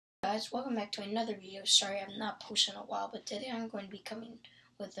guys, welcome back to another video. Sorry I've not posted in a while, but today I'm going to be coming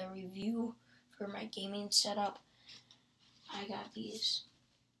with a review for my gaming setup. I got these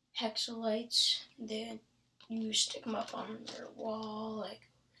hexa lights that you stick them up on your wall, like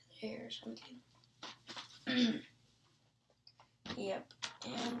over there or something. Yep,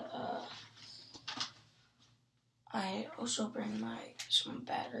 and I also bring some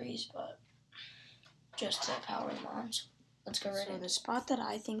batteries, but just to power them on. So let's go right in. The spot that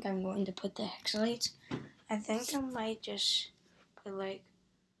I think I'm going to put the hexa lights, I think I might just put like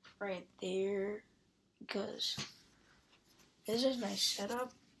right there, because this is my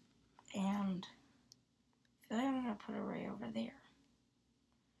setup, and I feel like I'm gonna put it right over there,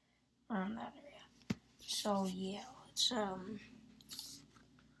 around that area. So yeah, let's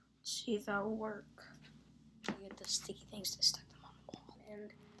see if that will work. You get the sticky things to stick them on the wall,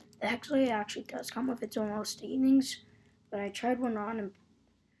 and the hexa light actually does come with its own little sticky things. But I tried one on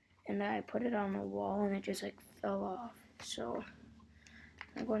and I put it on the wall and it just like fell off. So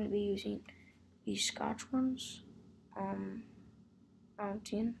I'm going to be using these Scotch ones.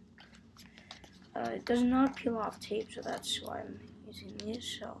 Mountain. It does not peel off tape, so that's why I'm using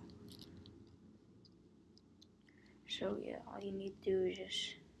these. So yeah, all you need to do is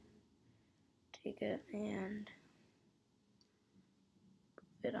just take it and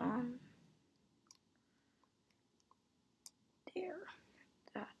put it on there.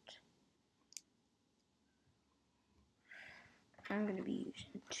 That. I'm going to be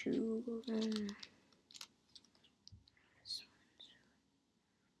using two of them.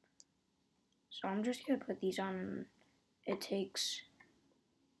 So I'm just going to put these on. It takes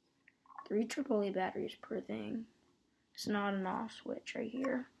 3 AAA batteries per thing. It's not an off switch right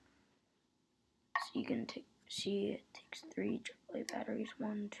here. So you can see it takes 3 AAA batteries.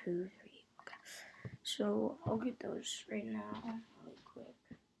 1, 2, 3. Okay. So I'll get those right now, really quick.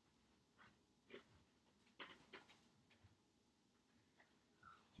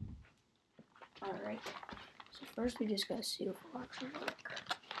 Alright. So first we just gotta see if it'll actually work.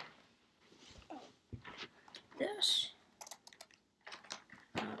 This.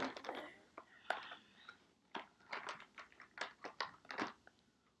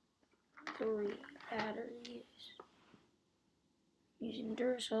 3 batteries. Using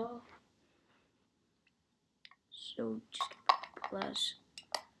Duracell. So just plus.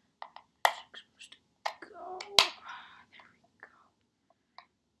 It's supposed to go. There we go.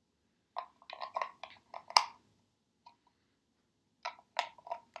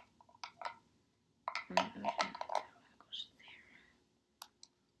 And then that goes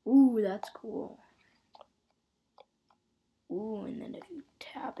there. Ooh, that's cool. Ooh, and then if you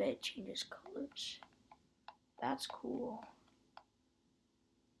tap it, it changes colors. That's cool.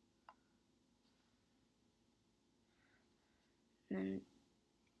 And then,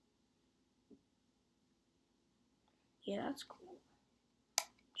 yeah, that's cool.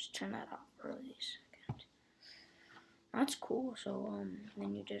 Just turn that off for a second. That's cool. So,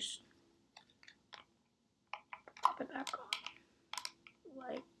 then you just pop it back on,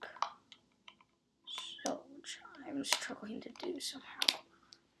 like so, which I'm struggling to do somehow.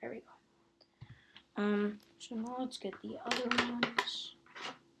 There we go. So now let's get the other ones.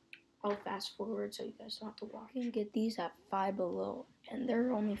 I'll fast forward so you guys don't have to walk. You can get these at Five Below, and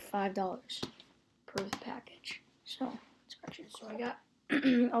they're only $5 per package. So I got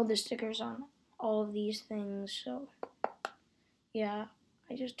all the stickers on all of these things. So yeah,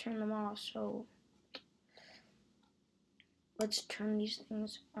 I just turned them off. So let's turn these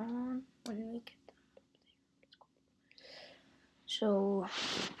things on when we get them. So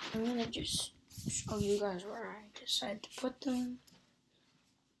I'm gonna just show you guys where I decided to put them.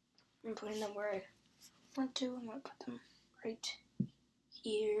 I'm putting them where I want to. I'm going to put them right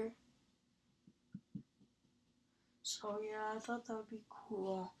here. So yeah, I thought that would be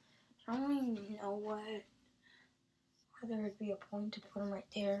cool. I don't even know whether it'd be a point to put them right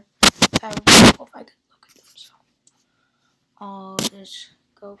there. That would be cool if I could look at them. So I'll just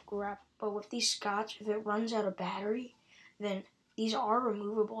go grab. But with these Scotch, if it runs out of battery, then these are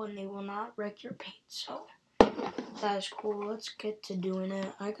removable and they will not wreck your paint. So that is cool. Let's get to doing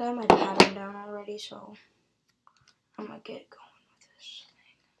it. I got my pattern down already, so I'm gonna get going with this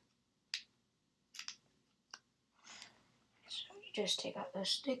thing. So you just take out the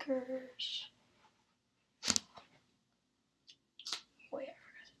stickers. Wait, I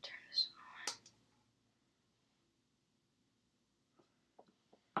forgot to turn this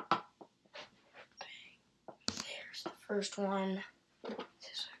on. Bang. There's the first one.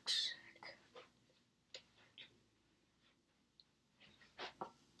 This looks sick.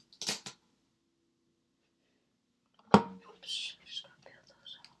 Oops, I'm just gonna peel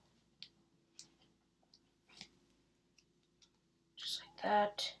those out.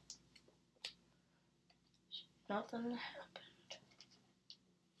 that nothing happened.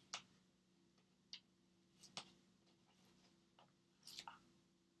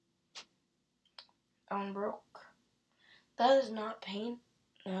 That one broke. That is not paint.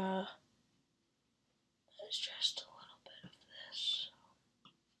 That is just a little bit of this.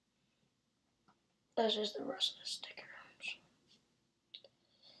 That's just the rest of the sticker.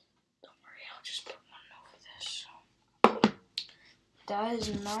 Don't worry, I'll just put one over this. That is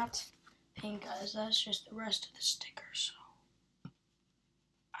not paint, guys. That's just the rest of the sticker. So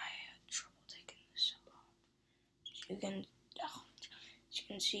I had trouble taking this off. As you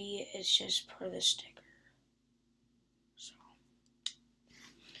can see, it's just per the sticker. So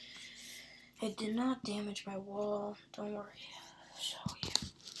it did not damage my wall. Don't worry. So yeah,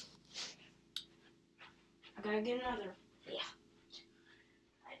 I gotta get another. Yeah.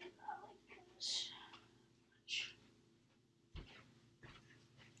 I did not like this much.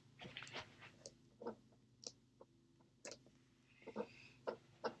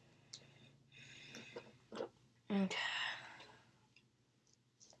 Okay.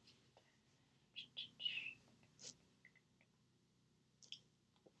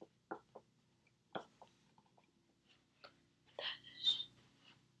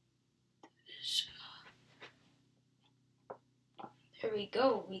 There we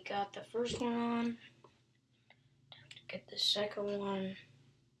go. We got the first one on. Time to get the second one.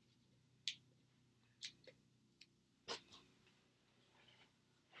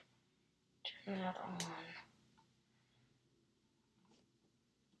 Turn that on.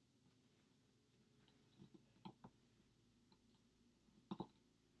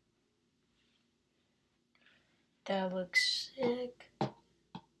 That looks sick.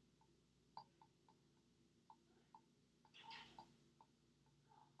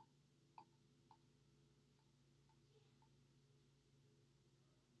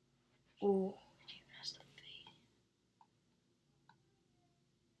 Ooh, it even has the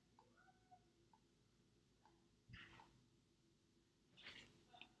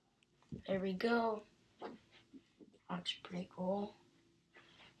fade. There we go. Looks pretty cool.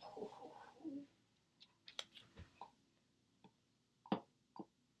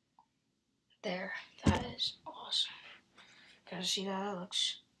 There, that is awesome. Gotta see that? That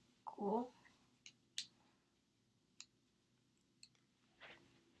looks cool.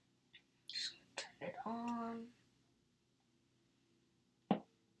 Just gonna turn it on.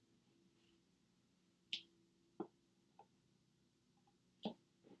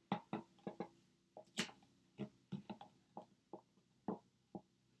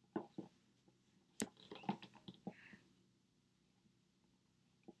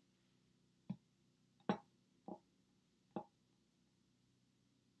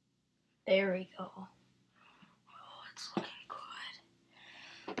 There we go. Oh, it's looking good.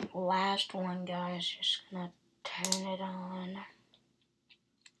 Last one, guys. Just gonna turn it on. And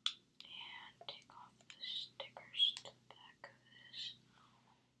take off the stickers to the back of this.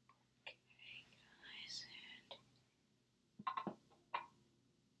 Okay, guys.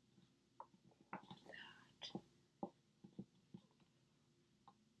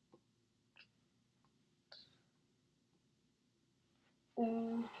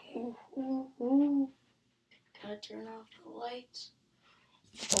 And ooh. Gotta turn off the lights.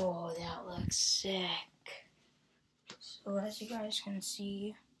 Oh, that looks sick. So as you guys can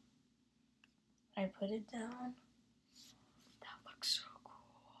see, I put it down. That looks so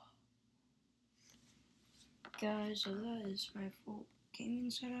cool. Guys, so that is my full gaming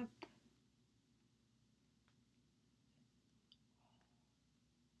setup.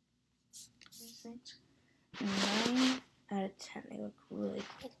 These things, 9 out of 10. They look really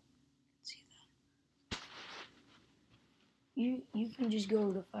cool. See that? You can just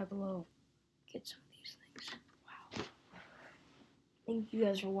go to Five Below, get some of these things. Wow. Thank you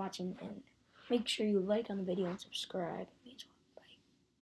guys for watching, and make sure you like on the video and subscribe.